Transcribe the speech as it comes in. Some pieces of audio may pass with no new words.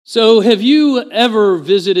So, have you ever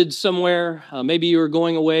visited somewhere? Maybe you were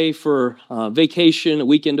going away for vacation, a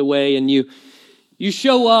weekend away, and you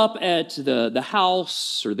show up at the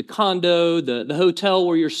house or the condo, the hotel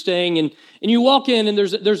where you're staying, and you walk in, and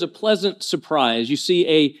there's a pleasant surprise. You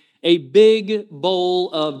see a big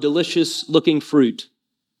bowl of delicious-looking fruit,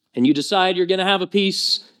 and you decide you're going to have a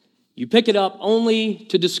piece. You pick it up only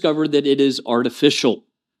to discover that it is artificial.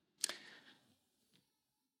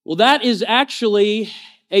 Well, that is actually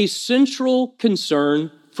a central concern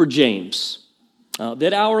for James,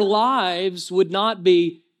 that our lives would not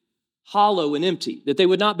be hollow and empty, that they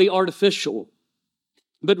would not be artificial,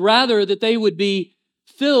 but rather that they would be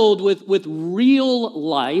filled with real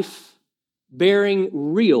life, bearing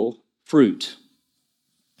real fruit.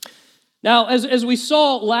 Now, as we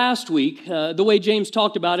saw last week, the way James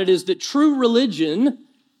talked about it is that true religion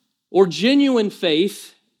or genuine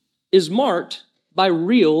faith is marked by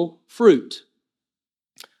real fruit.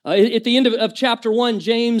 At the end of chapter 1,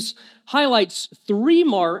 James highlights 3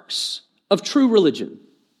 marks of true religion,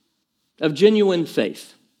 of genuine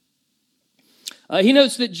faith. He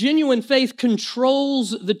notes that genuine faith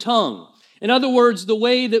controls the tongue. In other words, the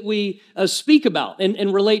way that we speak about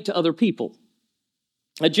and relate to other people.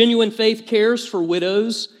 A genuine faith cares for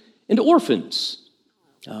widows and orphans,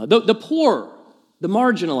 the poor, the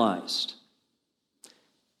marginalized.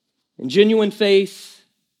 In genuine faith,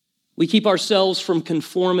 we keep ourselves from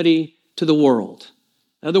conformity to the world.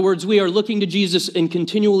 In other words, we are looking to Jesus and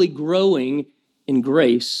continually growing in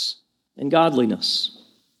grace and godliness.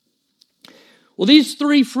 Well, these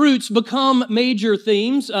 3 fruits become major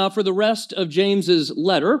themes for the rest of James's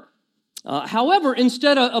letter. However,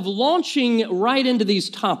 instead of launching right into these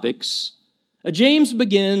topics, James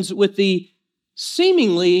begins with the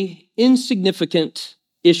seemingly insignificant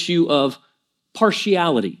issue of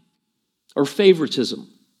partiality or favoritism.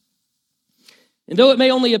 And though it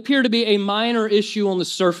may only appear to be a minor issue on the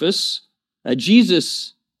surface,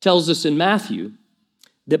 Jesus tells us in Matthew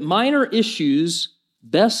that minor issues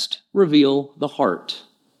best reveal the heart.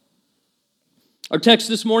 Our text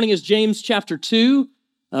this morning is James chapter 2,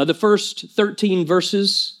 the first 13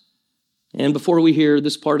 verses. And before we hear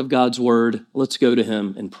this part of God's word, let's go to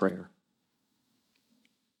him in prayer.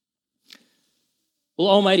 Well,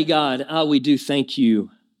 Almighty God, we do thank you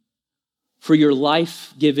for your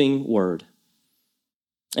life-giving word.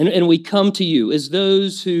 And we come to you as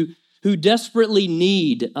those who desperately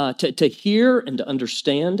need to hear and to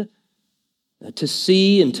understand, to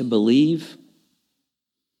see and to believe.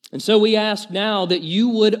 And so we ask now that you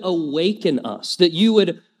would awaken us, that you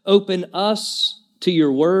would open us to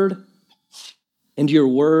your word and your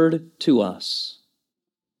word to us.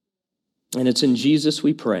 And it's in Jesus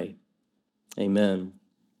we pray. Amen.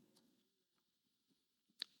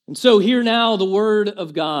 And so hear now the word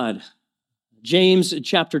of God. James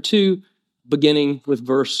chapter 2, beginning with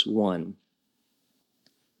verse 1.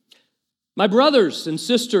 My brothers and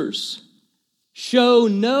sisters, show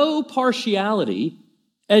no partiality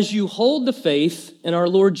as you hold the faith in our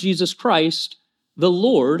Lord Jesus Christ, the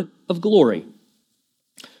Lord of glory.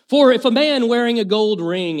 For if a man wearing a gold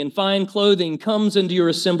ring and fine clothing comes into your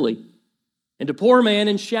assembly, and a poor man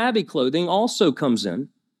in shabby clothing also comes in,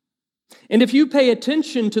 and if you pay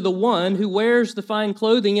attention to the one who wears the fine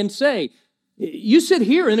clothing and say, you sit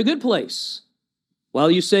here in a good place,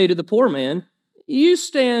 while you say to the poor man, you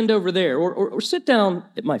stand over there, or sit down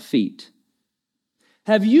at my feet.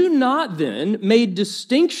 Have you not then made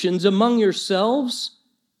distinctions among yourselves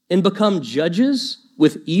and become judges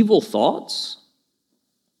with evil thoughts?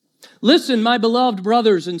 Listen, my beloved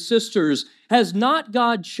brothers and sisters, has not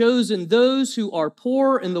God chosen those who are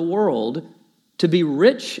poor in the world to be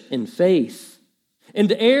rich in faith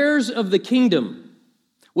and heirs of the kingdom,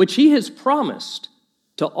 which he has promised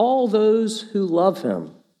to all those who love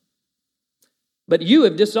him? But you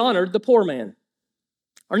have dishonored the poor man.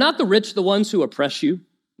 Are not the rich the ones who oppress you,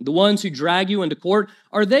 the ones who drag you into court?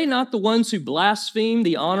 Are they not the ones who blaspheme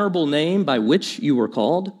the honorable name by which you were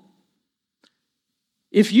called?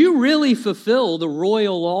 If you really fulfill the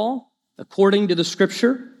royal law according to the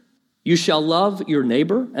scripture, you shall love your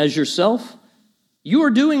neighbor as yourself, you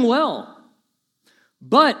are doing well.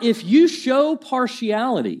 But if you show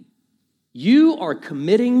partiality, you are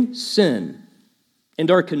committing sin and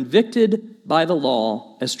are convicted by the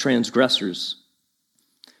law as transgressors.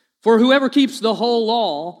 For whoever keeps the whole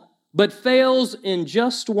law but fails in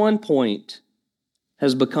just one point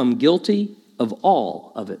has become guilty of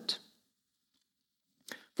all of it.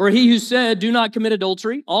 For he who said, do not commit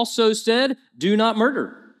adultery, also said, do not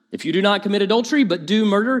murder. If you do not commit adultery but do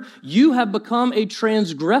murder, you have become a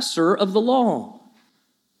transgressor of the law.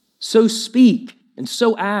 So speak and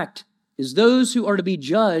so act is those who are to be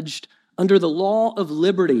judged under the law of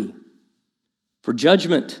liberty. For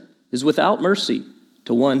judgment is without mercy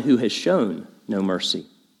to one who has shown no mercy.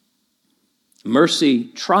 Mercy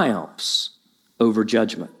triumphs over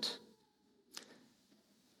judgment.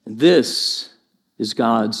 And this is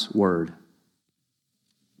God's word.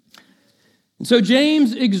 And so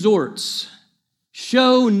James exhorts,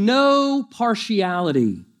 show no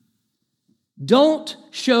partiality. Don't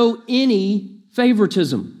show any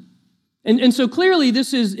favoritism. And so clearly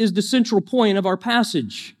this is the central point of our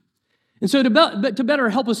passage. And so to better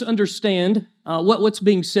help us understand what's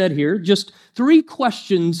being said here, just 3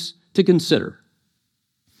 questions to consider.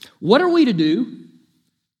 What are we to do?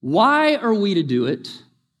 Why are we to do it?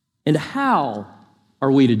 And how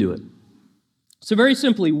are we to do it? So very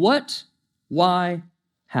simply, what, why,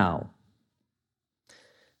 how?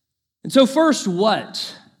 And so first,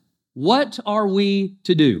 what? What are we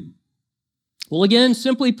to do? Well, again,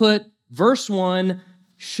 simply put, verse 1,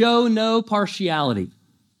 show no partiality.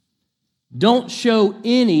 Don't show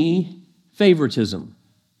any favoritism.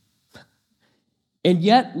 And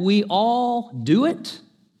yet we all do it,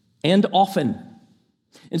 and often.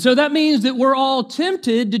 And so that means that we're all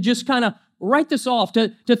tempted to just kind of write this off,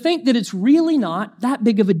 to think that it's really not that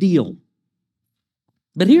big of a deal.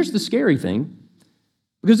 But here's the scary thing,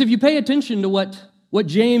 because if you pay attention to what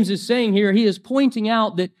James is saying here, he is pointing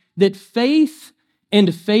out that faith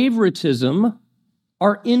and favoritism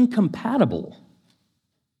are incompatible.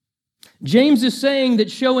 James is saying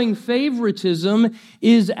that showing favoritism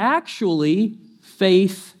is actually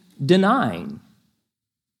faith denying.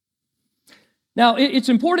 Now, it's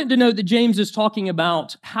important to note that James is talking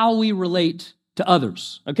about how we relate to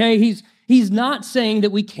others, okay? He's not saying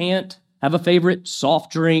that we can't have a favorite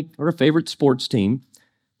soft drink or a favorite sports team,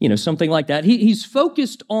 something like that. He's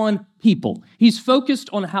focused on people. He's focused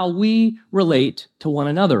on how we relate to one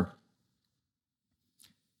another.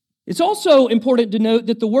 It's also important to note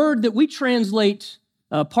that the word that we translate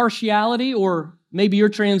partiality, or maybe your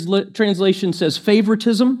translation says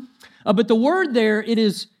favoritism, but the word there, it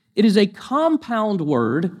is a compound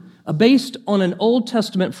word based on an Old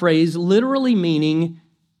Testament phrase literally meaning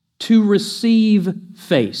to receive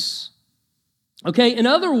face. Okay, in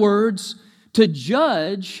other words, to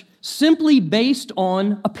judge simply based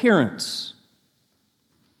on appearance.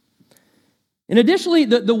 And additionally,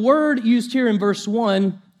 the word used here in verse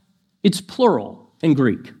 1, it's plural in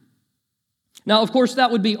Greek. Now, of course, that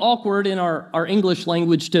would be awkward in our English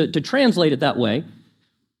language to translate it that way.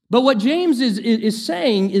 But what James is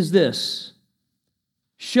saying is this: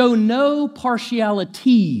 show no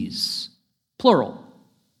partialities, plural.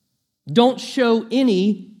 Don't show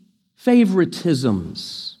any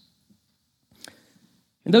favoritisms.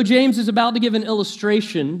 And though James is about to give an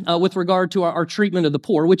illustration with regard to our treatment of the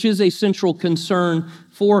poor, which is a central concern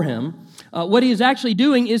for him, what he is actually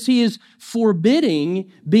doing is he is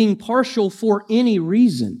forbidding being partial for any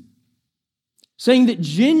reason, saying that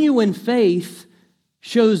genuine faith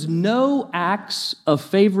shows no acts of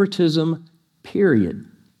favoritism, period.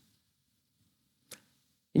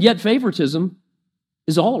 And yet favoritism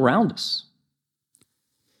is all around us.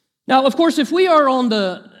 Now, of course, if we are on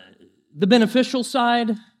the beneficial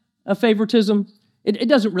side of favoritism, it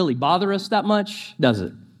doesn't really bother us that much, does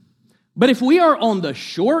it? But if we are on the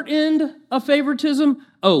short end of favoritism,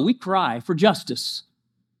 we cry for justice.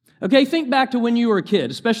 Okay, think back to when you were a kid,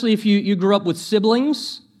 especially if you grew up with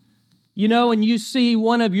siblings, and you see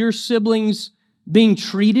one of your siblings being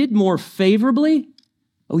treated more favorably.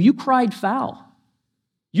 You cried foul.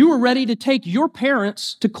 You were ready to take your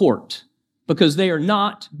parents to court because they are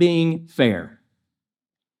not being fair.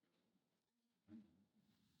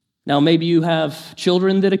 Now, maybe you have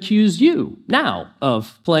children that accuse you now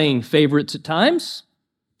of playing favorites at times.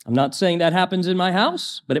 I'm not saying that happens in my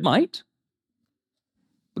house, but it might.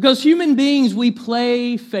 Because human beings, we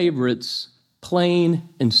play favorites, plain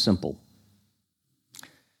and simple.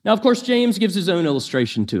 Now, of course, James gives his own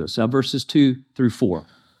illustration to us, verses 2 through 4.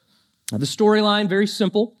 Now, the storyline, very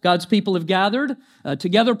simple. God's people have gathered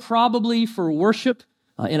together probably for worship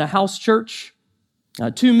in a house church.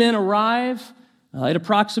 2 men arrive at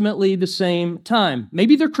approximately the same time.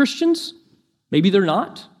 Maybe they're Christians, maybe they're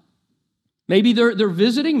not. Maybe they're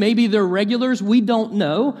visiting, maybe they're regulars, we don't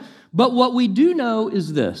know. But what we do know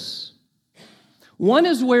is this: one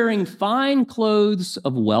is wearing fine clothes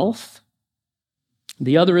of wealth,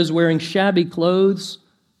 the other is wearing shabby clothes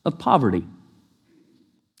of poverty.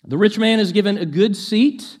 The rich man is given a good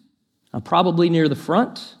seat, probably near the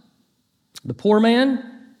front. The poor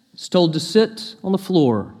man is told to sit on the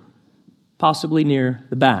floor, possibly near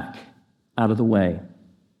the back, out of the way.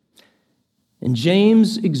 And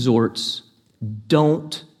James exhorts,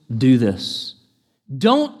 don't do this.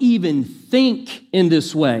 Don't even think in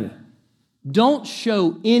this way. Don't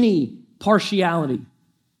show any partiality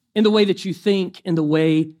in the way that you think, in the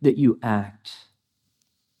way that you act.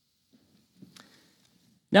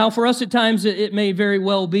 Now, for us at times, it may very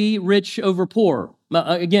well be rich over poor.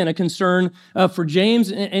 Again, a concern for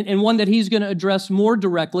James, and one that he's going to address more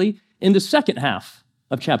directly in the second half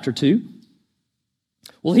of chapter 2.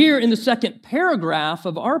 Well, here in the second paragraph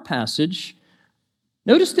of our passage,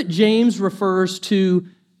 notice that James refers to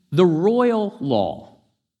the royal law.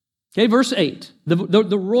 Okay, verse 8,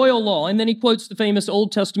 the royal law. And then he quotes the famous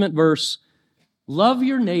Old Testament verse, love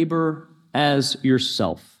your neighbor as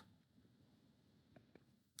yourself.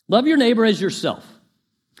 Love your neighbor as yourself.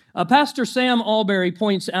 Pastor Sam Alberry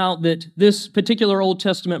points out that this particular Old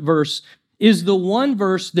Testament verse is the one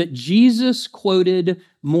verse that Jesus quoted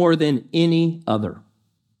more than any other.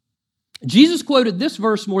 Jesus quoted this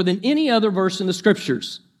verse more than any other verse in the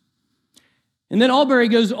Scriptures. And then Alberry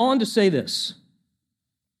goes on to say this.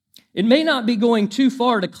 It may not be going too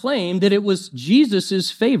far to claim that it was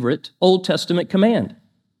Jesus' favorite Old Testament command.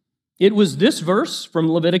 It was this verse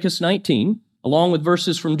from Leviticus 19, along with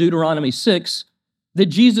verses from Deuteronomy 6, that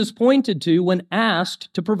Jesus pointed to when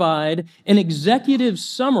asked to provide an executive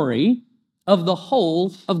summary of the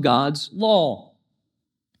whole of God's law.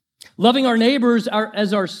 Loving our neighbors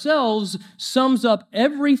as ourselves sums up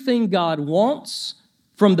everything God wants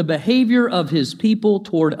from the behavior of His people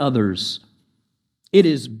toward others. It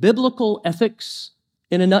is biblical ethics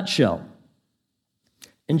in a nutshell.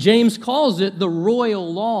 And James calls it the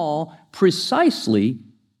royal law precisely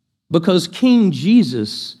because King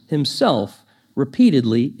Jesus himself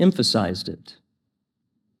repeatedly emphasized it.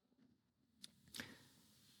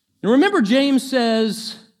 And remember, James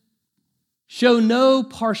says, show no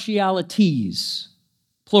partialities,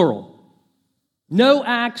 plural. No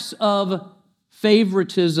acts of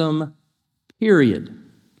favoritism, period.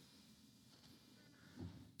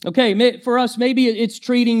 Okay, for us, maybe it's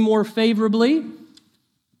treating more favorably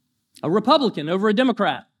a Republican over a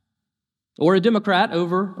Democrat, or a Democrat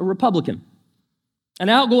over a Republican, an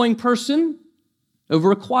outgoing person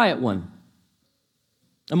over a quiet one,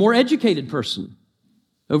 a more educated person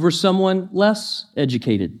over someone less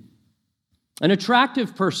educated, an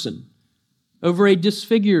attractive person over a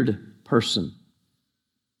disfigured person,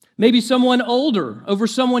 maybe someone older over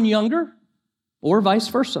someone younger, or vice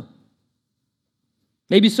versa.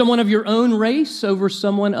 Maybe someone of your own race over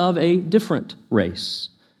someone of a different race.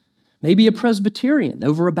 Maybe a Presbyterian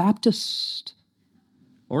over a Baptist,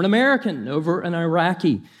 or an American over an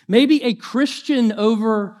Iraqi. Maybe a Christian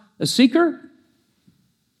over a seeker.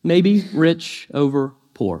 Maybe rich over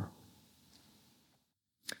poor.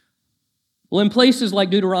 Well, in places like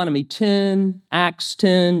Deuteronomy 10, Acts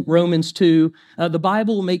 10, Romans 2, the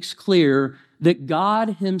Bible makes clear that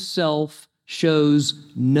God Himself shows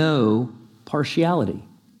no partiality.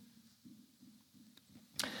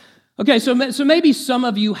 Okay, so maybe some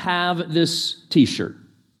of you have this t-shirt.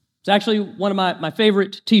 It's actually one of my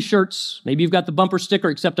favorite t-shirts. Maybe you've got the bumper sticker,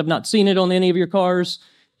 except I've not seen it on any of your cars,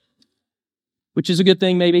 which is a good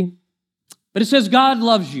thing maybe. But it says, God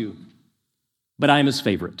loves you, but I am His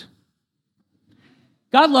favorite.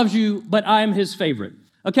 God loves you, but I am His favorite.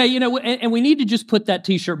 Okay, and we need to just put that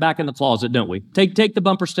t-shirt back in the closet, don't we? Take the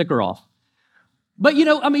bumper sticker off. But,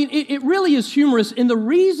 it really is humorous, and the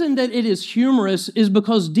reason that it is humorous is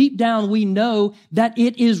because deep down we know that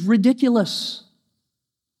it is ridiculous.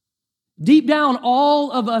 Deep down,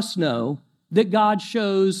 all of us know that God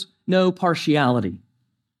shows no partiality.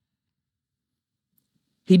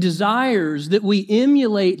 He desires that we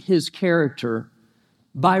emulate His character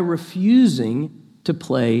by refusing to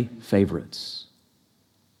play favorites.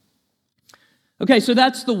 Okay, so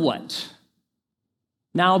that's the what.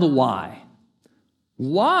 Now the why.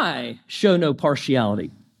 Why show no partiality?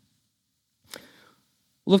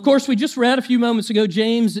 Well, of course, we just read a few moments ago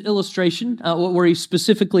James' illustration where he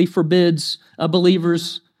specifically forbids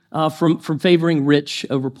believers from favoring rich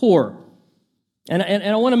over poor. And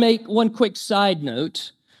I want to make one quick side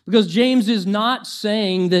note, because James is not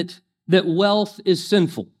saying that wealth is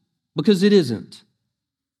sinful, because it isn't.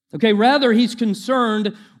 Okay, rather he's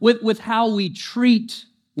concerned with how we treat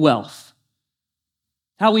wealth.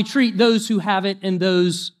 How we treat those who have it and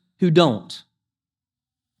those who don't.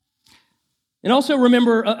 And also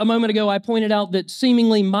remember, a moment ago, I pointed out that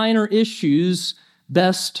seemingly minor issues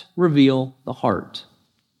best reveal the heart.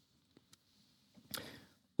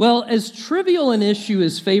 Well, as trivial an issue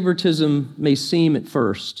as favoritism may seem at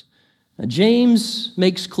first, James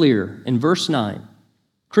makes clear in verse 9,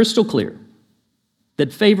 crystal clear,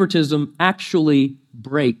 that favoritism actually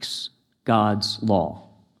breaks God's law.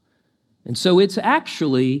 And so it's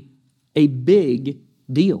actually a big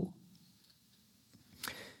deal.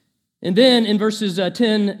 And then in verses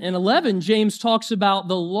 10 and 11, James talks about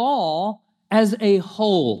the law as a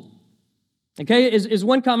whole. Okay, as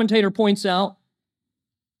one commentator points out,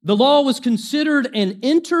 the law was considered an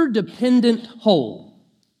interdependent whole,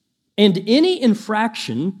 and any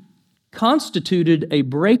infraction constituted a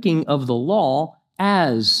breaking of the law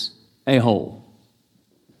as a whole.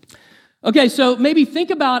 Okay, so maybe think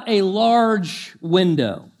about a large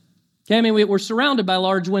window. Okay, I mean, we're surrounded by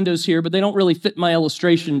large windows here, but they don't really fit my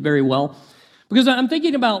illustration very well. Because I'm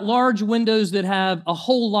thinking about large windows that have a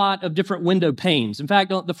whole lot of different window panes. In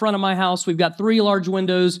fact, on the front of my house, we've got 3 large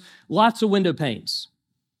windows, lots of window panes.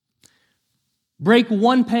 Break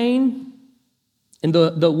one pane, and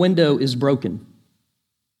the window is broken.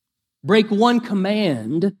 Break one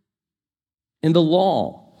command, and the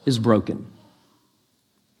law is broken.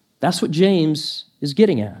 That's what James is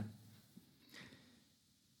getting at.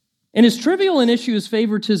 And as trivial an issue as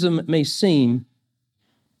favoritism may seem,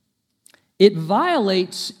 it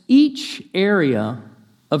violates each area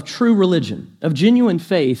of true religion, of genuine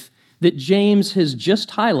faith that James has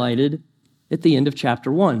just highlighted at the end of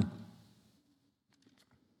chapter 1.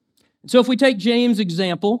 So if we take James'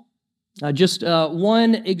 example, just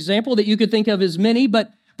one example that you could think of as many,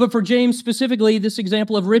 but for James specifically, this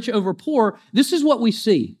example of rich over poor, this is what we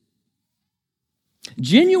see.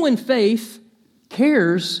 Genuine faith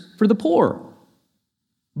cares for the poor,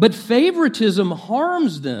 but favoritism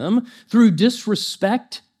harms them through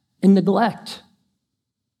disrespect and neglect.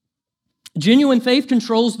 Genuine faith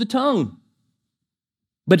controls the tongue,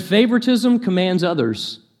 but favoritism commands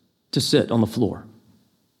others to sit on the floor.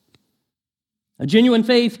 A genuine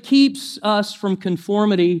faith keeps us from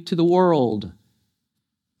conformity to the world,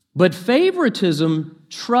 but favoritism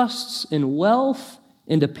trusts in wealth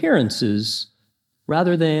and appearances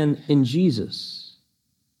rather than in Jesus.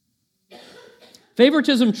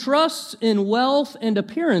 Favoritism trusts in wealth and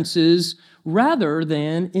appearances rather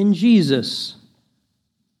than in Jesus.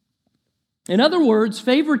 In other words,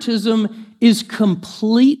 favoritism is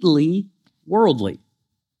completely worldly,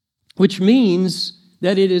 which means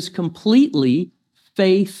that it is completely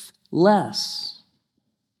faithless.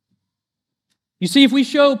 You see, if we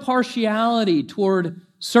show partiality toward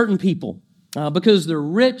certain people because they're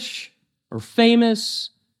rich or famous,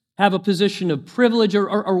 have a position of privilege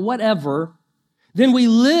or whatever, then we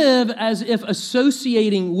live as if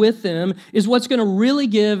associating with them is what's going to really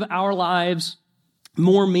give our lives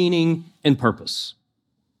more meaning and purpose.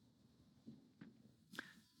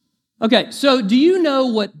 Okay, so do you know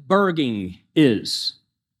what burging is?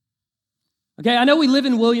 Okay, I know we live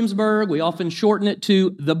in Williamsburg. We often shorten it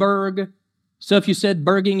to the Burg. So if you said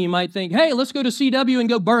burging, you might think, hey, let's go to CW and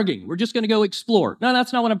go burging. We're just going to go explore. No,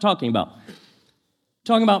 that's not what I'm talking about. I'm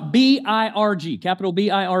talking about B-I-R-G, capital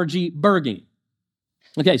B-I-R-G, burging.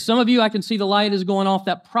 Okay, some of you, I can see the light is going off.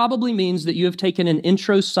 That probably means that you have taken an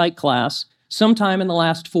intro psych class sometime in the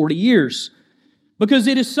last 40 years, because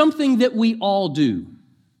it is something that we all do.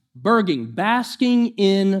 Burging, basking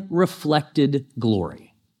in reflected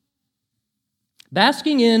glory.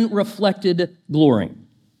 Basking in reflected glory.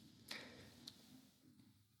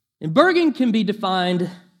 And burging can be defined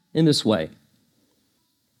in this way.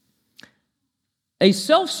 A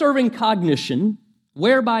self-serving cognition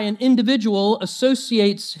whereby an individual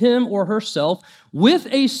associates him or herself with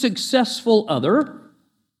a successful other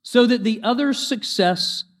so that the other's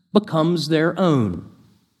success becomes their own.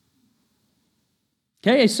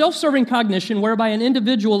 Okay, a self-serving cognition whereby an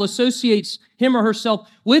individual associates him or herself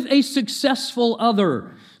with a successful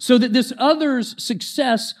other so that this other's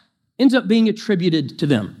success ends up being attributed to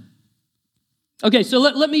them. Okay, so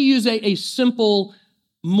let me use a simple,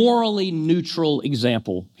 morally neutral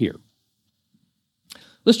example here.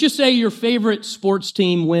 Let's just say your favorite sports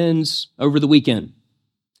team wins over the weekend.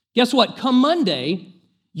 Guess what? Come Monday,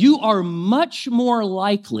 you are much more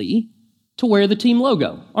likely to wear the team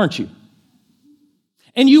logo, aren't you?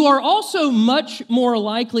 And you are also much more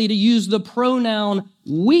likely to use the pronoun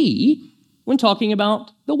we when talking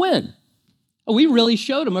about the win. Oh, we really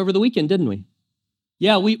showed them over the weekend, didn't we?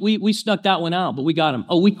 Yeah, we snuck that one out, but we got them.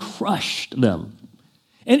 Oh, we crushed them.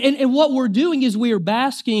 And what we're doing is we are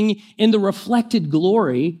basking in the reflected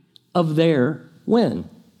glory of their win.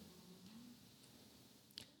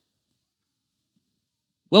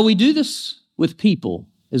 Well, we do this with people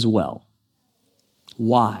as well.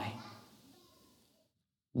 Why?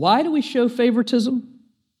 Why do we show favoritism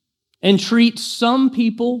and treat some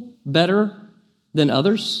people better than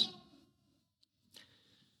others?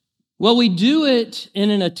 Well, we do it in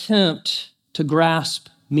an attempt to grasp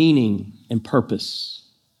meaning and purpose,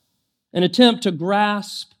 an attempt to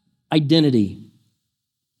grasp identity.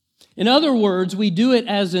 In other words, we do it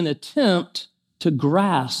as an attempt to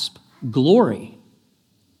grasp glory.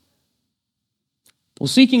 Well,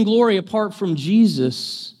 seeking glory apart from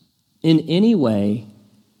Jesus in any way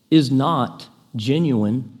is not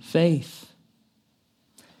genuine faith.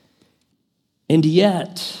 And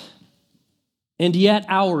yet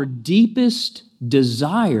our deepest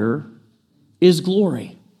desire is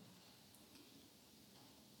glory.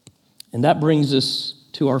 And that brings us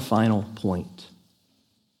to our final point.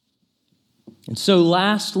 And so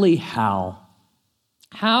lastly, how?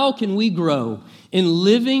 How can we grow in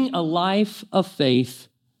living a life of faith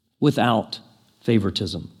without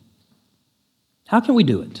favoritism? How can we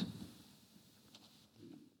do it?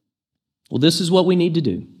 Well, this is what we need to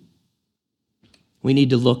do. We need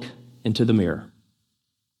to look into the mirror.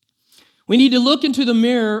 We need to look into the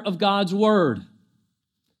mirror of God's Word.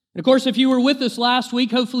 And of course, if you were with us last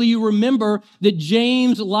week, hopefully you remember that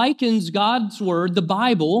James likens God's Word, the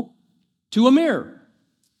Bible, to a mirror.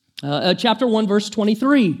 Chapter 1, verse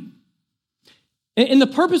 23. And the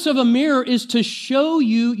purpose of a mirror is to show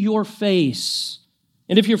you your face.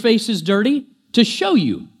 And if your face is dirty, to show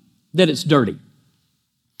you that it's dirty.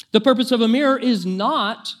 The purpose of a mirror is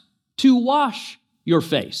not to wash your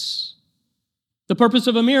face. The purpose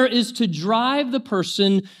of a mirror is to drive the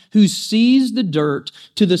person who sees the dirt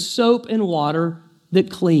to the soap and water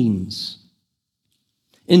that cleans.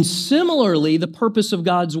 And similarly, the purpose of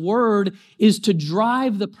God's Word is to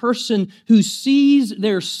drive the person who sees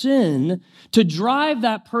their sin, to drive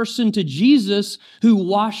that person to Jesus who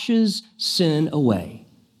washes sin away.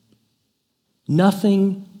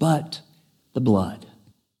 Nothing but the blood.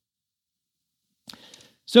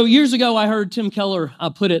 So years ago, I heard Tim Keller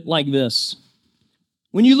put it like this.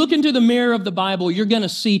 When you look into the mirror of the Bible, you're going to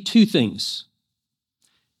see two things.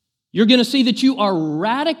 You're going to see that you are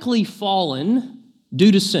radically fallen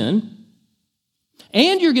due to sin,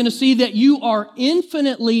 and you're going to see that you are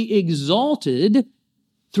infinitely exalted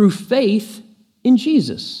through faith in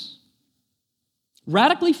Jesus.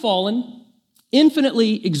 Radically fallen,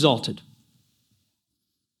 infinitely exalted.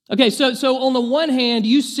 Okay, so on the one hand,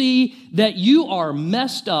 you see that you are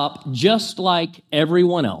messed up just like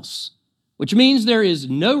everyone else, which means there is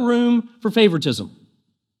no room for favoritism.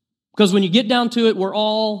 Because when you get down to it, we're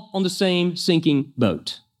all on the same sinking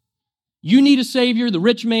boat. You need a Savior, the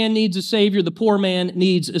rich man needs a Savior, the poor man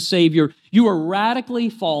needs a Savior. You are radically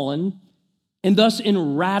fallen and thus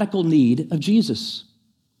in radical need of Jesus.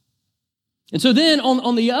 And so then,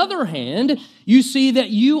 on the other hand, you see that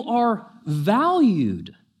you are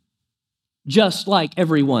valued just like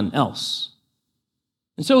everyone else.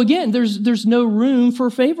 And so again, there's no room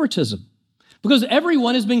for favoritism because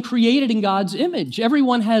everyone has been created in God's image.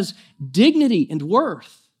 Everyone has dignity and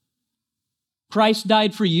worth. Christ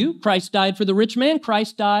died for you. Christ died for the rich man.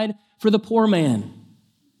 Christ died for the poor man.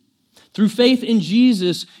 Through faith in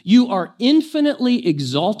Jesus, you are infinitely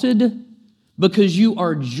exalted because you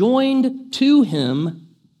are joined to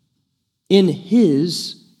Him in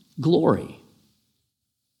His glory.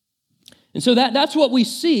 And so that's what we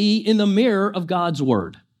see in the mirror of God's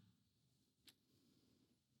Word.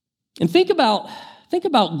 And think about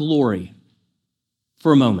glory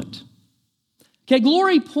for a moment. Okay,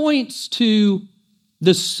 glory points to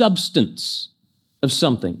the substance of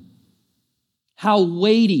something, how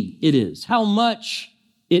weighty it is, how much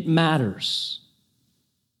it matters.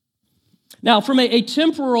 Now, from a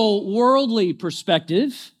temporal, worldly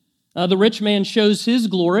perspective, the rich man shows his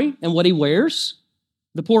glory and what he wears.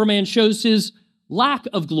 The poor man shows his lack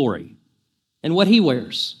of glory and what he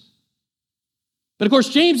wears. But of course,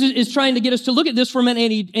 James is trying to get us to look at this from an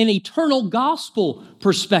eternal gospel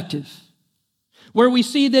perspective, where we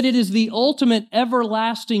see that it is the ultimate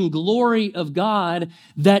everlasting glory of God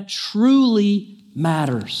that truly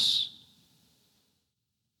matters,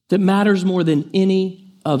 that matters more than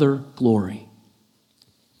any other glory.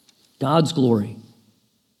 God's glory.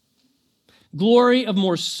 Glory of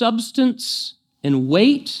more substance and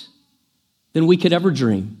weight than we could ever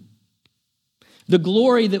dream. The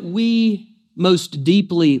glory that we most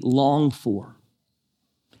deeply long for.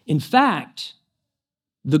 In fact,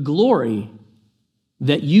 the glory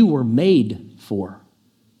that you were made for.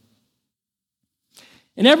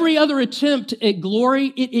 And every other attempt at glory,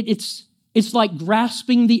 it's like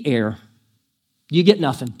grasping the air. You get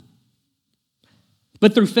nothing.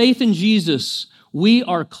 But through faith in Jesus, we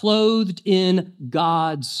are clothed in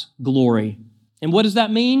God's glory. And what does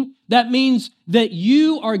that mean? That means that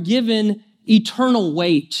you are given eternal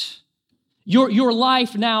weight. Your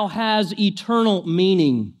life now has eternal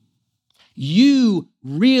meaning. You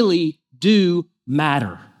really do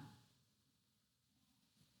matter.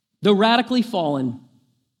 Though radically fallen,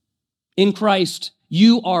 In Christ,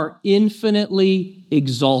 you are infinitely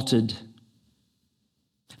exalted.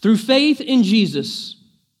 Through faith in Jesus,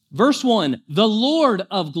 verse 1, the Lord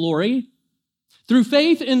of glory. Through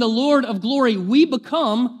faith in the Lord of glory, we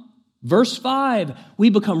become, verse 5, we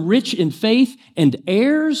become rich in faith and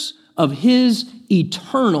heirs of his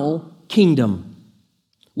eternal kingdom,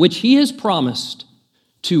 which he has promised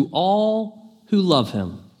to all who love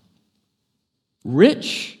him,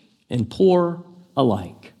 rich and poor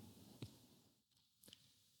alike.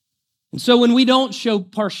 And so when we don't show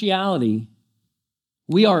partiality,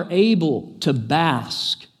 we are able to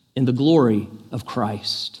bask in the glory of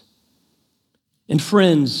Christ. And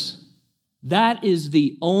friends, that is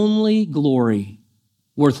the only glory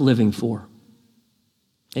worth living for.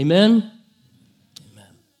 Amen? Amen.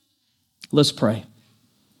 Let's pray.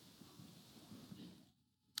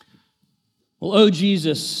 Well, oh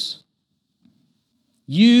Jesus,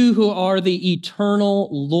 you who are the eternal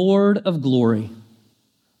Lord of glory,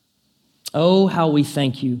 oh, how we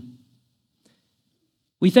thank you.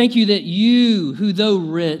 We thank you that you, who though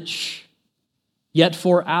rich, yet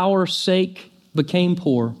for our sake became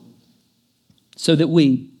poor, so that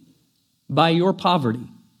we, by your poverty,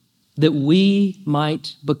 that we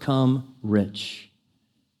might become rich.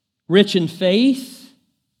 Rich in faith,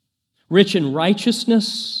 rich in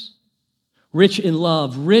righteousness, rich in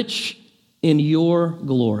love, rich in your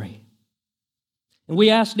glory. And we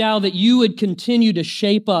ask now that you would continue to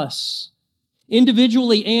shape us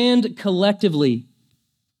individually and collectively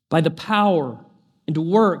by the power and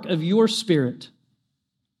work of your Spirit,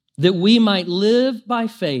 that we might live by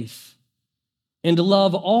faith and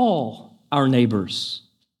love all our neighbors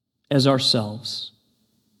as ourselves.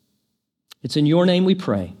 It's in your name we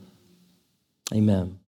pray. Amen.